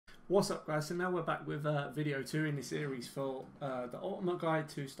What's up, guys? So now we're back with video 2 in the series for the ultimate guide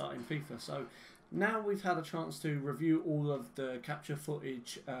to starting FIFA. So now we've had a chance to review all of the capture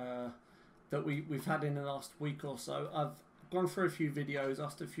footage that we've had in the last week or so. I've gone through a few videos,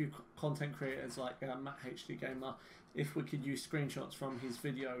 asked a few content creators like Matt HD Gamer if we could use screenshots from his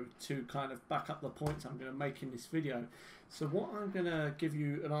video to kind of back up the points I'm going to make in this video. So what I'm going to give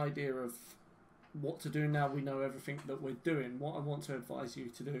you an idea of what to do now we know everything that we're doing. What I want to advise you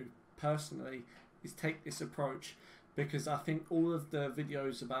to do personally is take this approach, because I think all of the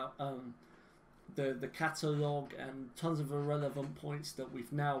videos about the catalogue and tons of irrelevant points that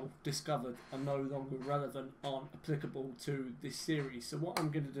we've now discovered are no longer relevant, aren't applicable to this series. So what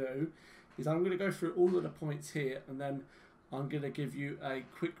I'm going to do is I'm going to go through all of the points here, and then I'm going to give you a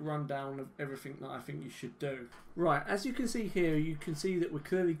quick rundown of everything that I think you should do. Right, as you can see here, you can see that we've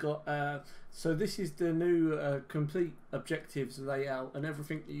clearly got, so this is the new complete objectives layout and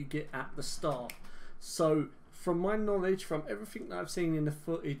everything that you get at the start. So from my knowledge, from everything that I've seen in the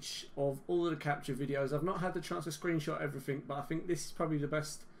footage of all of the capture videos, I've not had the chance to screenshot everything, but I think this is probably the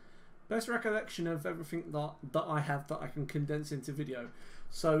best recollection of everything that I have that I can condense into video.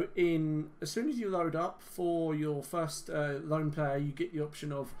 So as soon as you load up for your first loan player, you get the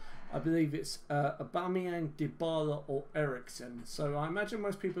option of, I believe it's Aubameyang, Dybala or Eriksen. So I imagine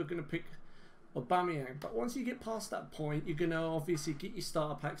most people are going to pick Aubameyang, but once you get past that point, you're going to obviously get your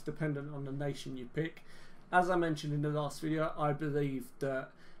starter packs dependent on the nation you pick. As I mentioned in the last video, I believe that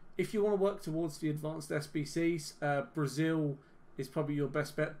if you want to work towards the advanced SBCs, Brazil is probably your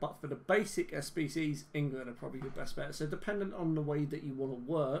best bet, but for the basic SBCs, England are probably your best bet. So dependent on the way that you want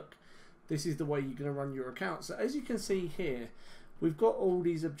to work, this is the way you're going to run your account. So as you can see here, we've got all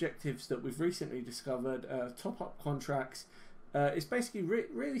these objectives that we've recently discovered, top-up contracts. It's basically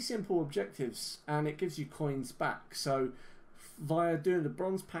really simple objectives, and it gives you coins back. So via doing the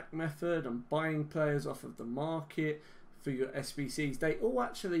bronze pack method and buying players off of the market for your SBCs, they all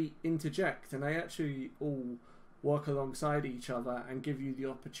actually interject, and they actually all work alongside each other and give you the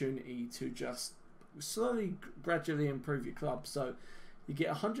opportunity to just slowly, gradually improve your club. So you get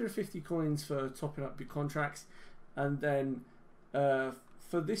 150 coins for topping up your contracts, and then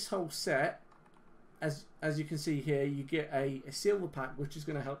for this whole set, as you can see here, you get a silver pack, which is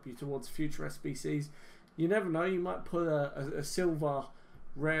going to help you towards future SBCs. You never know, you might pull a silver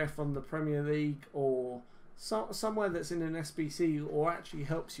rare from the Premier League or somewhere that's in an SBC, or actually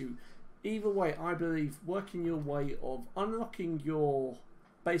helps you. Either way, I believe working your way of unlocking your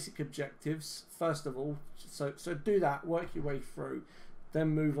basic objectives first of all. So do that, work your way through, then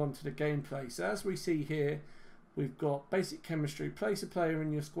move on to the gameplay. So as we see here, we've got basic chemistry. Place a player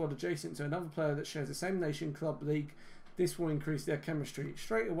in your squad adjacent to another player that shares the same nation, club, league. This will increase their chemistry.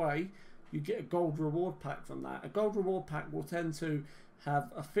 Straight away, you get a gold reward pack from that. A gold reward pack will tend to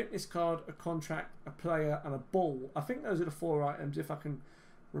have a fitness card, a contract, a player, and a ball. I think those are the 4 items, if I can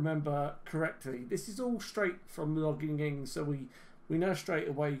remember correctly. This is all straight from logging in, so we know straight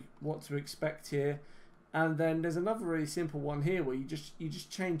away what to expect here. And then there's another really simple one here where you just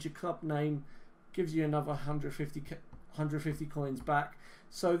change your club name, gives you another 150 coins back.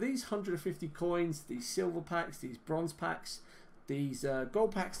 So these 150 coins, these silver packs, these bronze packs, these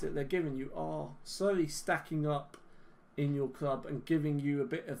gold packs that they're giving you are slowly stacking up in your club and giving you a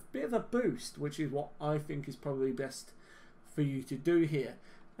bit of a boost, which is what I think is probably best for you to do here.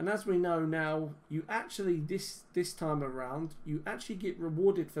 And as we know now, you actually, this time around, you actually get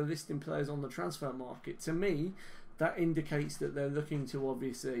rewarded for listing players on the transfer market. To me, that indicates that they're looking to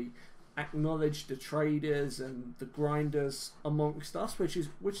obviously acknowledge the traders and the grinders amongst us, which is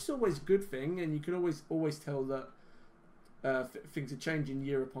always a good thing, and you can always tell that things are changing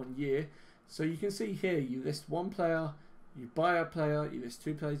year upon year. So you can see here, you list 1 player, you buy a player, you list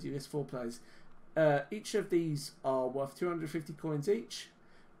 2 players, you list 4 players. Each of these are worth 250 coins each,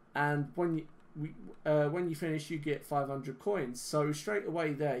 and when you finish, you get 500 coins. So straight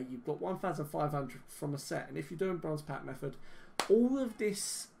away there, you've got 1,500 from a set. And if you're doing bronze pack method, all of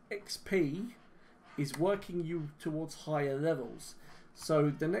this XP is working you towards higher levels. So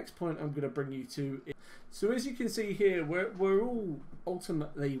the next point I'm going to bring you to is, so as you can see here, we're all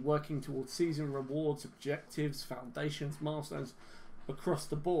ultimately working towards season rewards, objectives, foundations, milestones across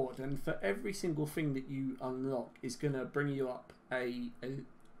the board, and for every single thing that you unlock is going to bring you up a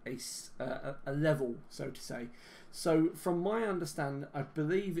level, so to say. So from my understanding, I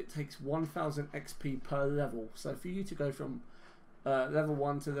believe it takes 1,000 XP per level. So for you to go from level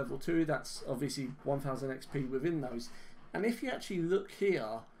 1 to level 2, that's obviously 1,000 XP within those. And if you actually look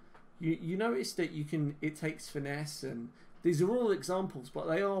here, you notice that it takes finesse, and these are all examples, but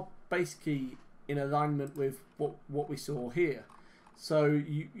they are basically in alignment with what we saw here. So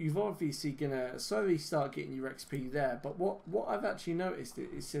you've obviously gonna slowly start getting your XP there. But what I've actually noticed,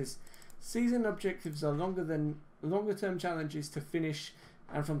 it says season objectives are longer term challenges to finish,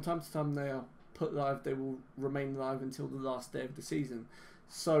 and from time to time they are put live. They will remain live until the last day of the season.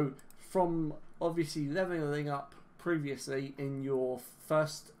 So from obviously leveling up previously in your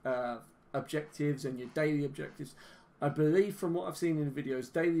first objectives and your daily objectives, I believe from what I've seen in the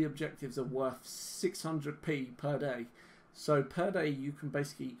videos, daily objectives are worth 600p per day. So per day you can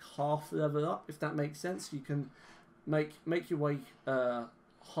basically half level up, if that makes sense. You can make your way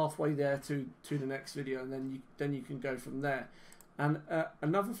halfway there to the next video, and then you can go from there. And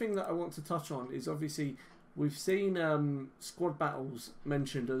another thing that I want to touch on is obviously we've seen squad battles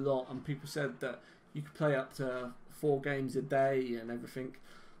mentioned a lot, and people said that you could play up to 4 games a day and everything.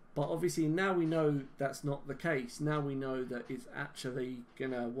 But obviously now we know that's not the case. Now we know that it's actually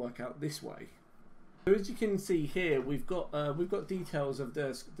gonna work out this way. So as you can see here, we've got details of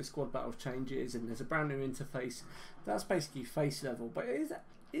the squad battle changes, and there's a brand new interface. That's basically face level, but it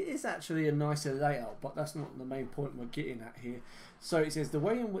is actually a nicer layout. But that's not the main point we're getting at here. So it says the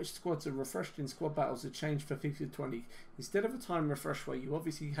way in which squads are refreshed in squad battles have changed for FIFA 20. Instead of a time refresh where you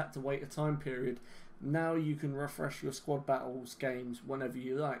obviously had to wait a time period, now you can refresh your squad battles games whenever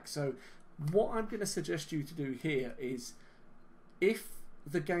you like. So what I'm going to suggest you to do here is, if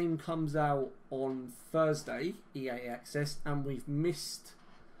the game comes out on Thursday, EA Access, and we've missed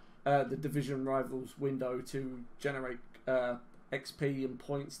the Division Rivals window to generate XP and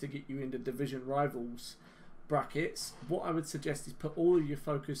points to get you into Division Rivals brackets, what I would suggest is put all of your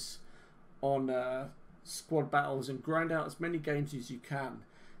focus on squad battles and grind out as many games as you can.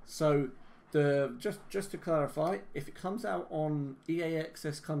 So just to clarify, if it comes out on EA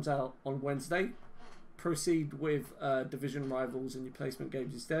Access, comes out on Wednesday, proceed with Division Rivals and your placement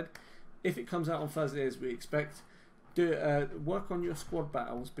games instead. If it comes out on Thursday, as we expect, work on your squad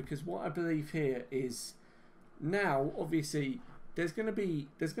battles, because what I believe here is now obviously there's going to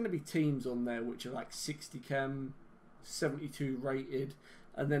be teams on there which are like 60 chem, 72 rated,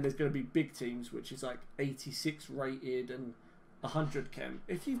 and then there's going to be big teams which is like 86 rated and 100 chem.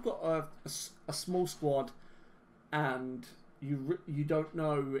 If you've got a small squad and you don't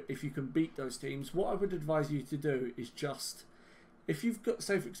know if you can beat those teams, what I would advise you to do is just, if you've got,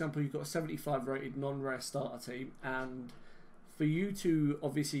 say for example, you've got a 75 rated non-rare starter team, and for you to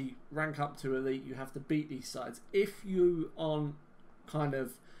obviously rank up to elite, you have to beat these sides. If you aren't kind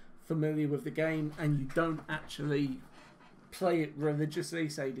of familiar with the game and you don't actually play it religiously,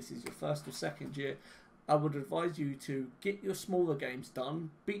 say this is your first or second year, I would advise you to get your smaller games done,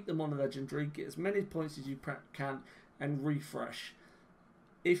 beat them on a legendary, get as many points as you can, and refresh.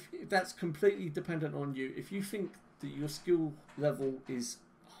 If that's completely dependent on you. If you think that your skill level is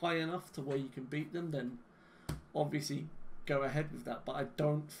high enough to where you can beat them, then obviously go ahead with that. But I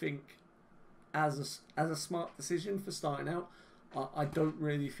don't think, as a smart decision for starting out, I don't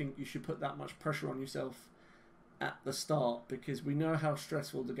really think you should put that much pressure on yourself at the start, because we know how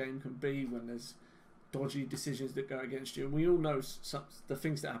stressful the game can be when there's dodgy decisions that go against you, and we all know the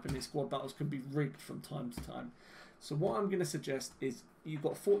things that happen in squad battles can be rigged from time to time. So what I'm going to suggest is, you've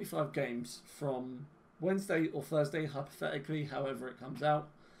got 45 games from Wednesday or Thursday, hypothetically, however it comes out,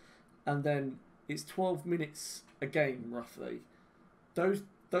 and then it's 12 minutes a game roughly. Those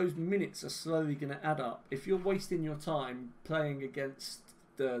minutes are slowly going to add up. If you're wasting your time playing against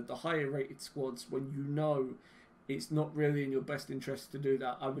the higher rated squads when you know it's not really in your best interest to do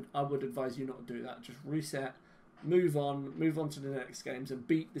that, I would advise you not to do that. Just reset, move on to the next games, and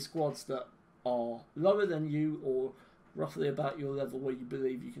beat the squads that are lower than you or roughly about your level where you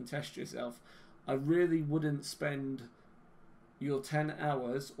believe you can test yourself. I really wouldn't spend your 10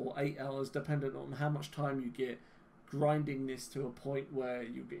 hours or 8 hours, dependent on how much time you get, grinding this to a point where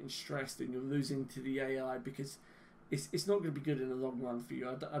you're getting stressed and you're losing to the AI, because it's not going to be good in the long run for you.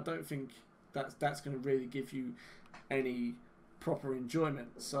 I don't think that's going to really give you any proper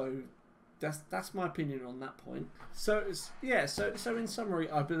enjoyment. So that's my opinion on that point. So so in summary,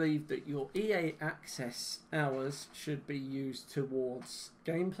 I believe that your EA Access hours should be used towards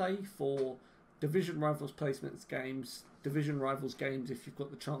gameplay for Division Rivals placements games, Division Rivals games if you've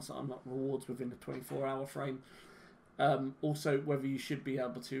got the chance to unlock rewards within a 24-hour frame. Also, whether you should be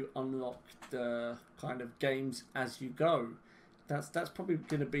able to unlock the kind of games as you go. That's probably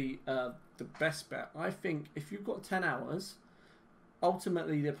going to be the best bet. I think if you've got 10 hours,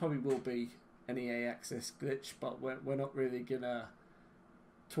 ultimately there probably will be an EA Access glitch, but we're not really going to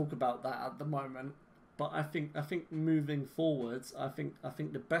talk about that at the moment. But I think moving forwards, I think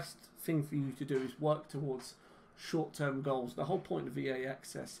the best thing for you to do is work towards short-term goals. The whole point of EA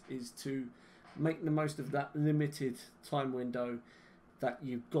Access is to make the most of that limited time window that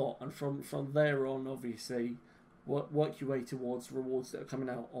you've got, and from there on, obviously, work your way towards rewards that are coming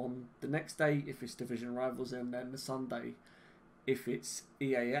out on the next day if it's Division Rivals, and then the Sunday if it's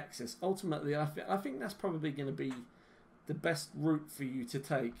EA Access. Ultimately, I think that's probably going to be the best route for you to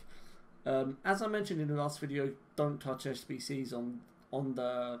take. As I mentioned in the last video, don't touch SBCs on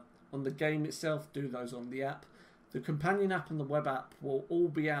the game itself. Do those on the app. The companion app and the web app will all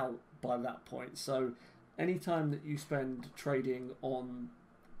be out by that point. So anytime that you spend trading on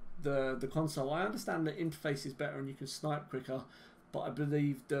the console, I understand the interface is better and you can snipe quicker, but I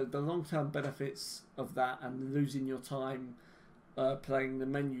believe the long-term benefits of that and losing your time playing the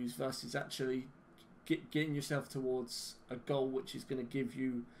menus versus actually getting yourself towards a goal which is going to give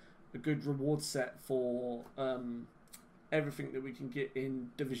you a good reward set for everything that we can get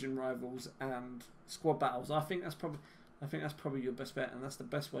in Division Rivals and squad battles. I think that's probably your best bet, and that's the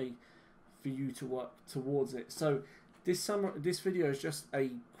best way for you to work towards it. So this video is just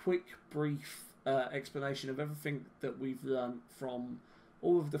a quick, brief explanation of everything that we've learned from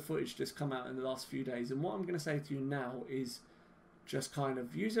all of the footage that's come out in the last few days. And what I'm going to say to you now is just kind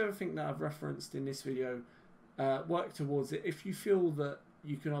of use everything that I've referenced in this video, work towards it. If you feel that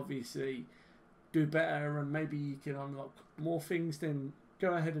you can obviously do better and maybe you can unlock more things, then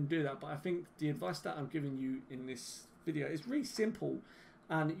go ahead and do that. But I think the advice that I'm giving you in this video is really simple,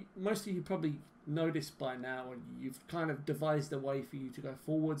 and most of you probably know this by now, and you've kind of devised a way for you to go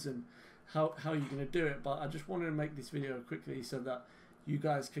forwards and how you're going to do it. But I just wanted to make this video quickly so that you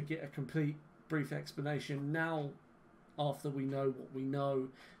guys could get a complete brief explanation now after we know what we know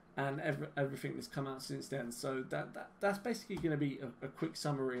and everything that's come out since then. So that's basically going to be a quick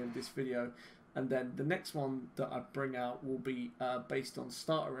summary of this video, and then the next one that I bring out will be based on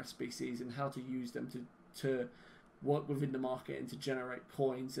starter SBCs and how to use them to work within the market and to generate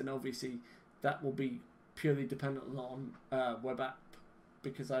coins. And obviously that will be purely dependent on web app,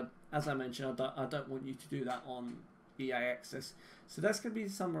 because as I mentioned, I don't want you to do that on EA Access. So that's going to be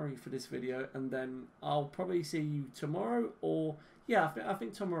the summary for this video, and then I'll probably see you tomorrow, or yeah, I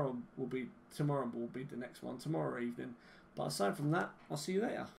think tomorrow will be the next one, tomorrow evening. But aside from that, I'll see you later.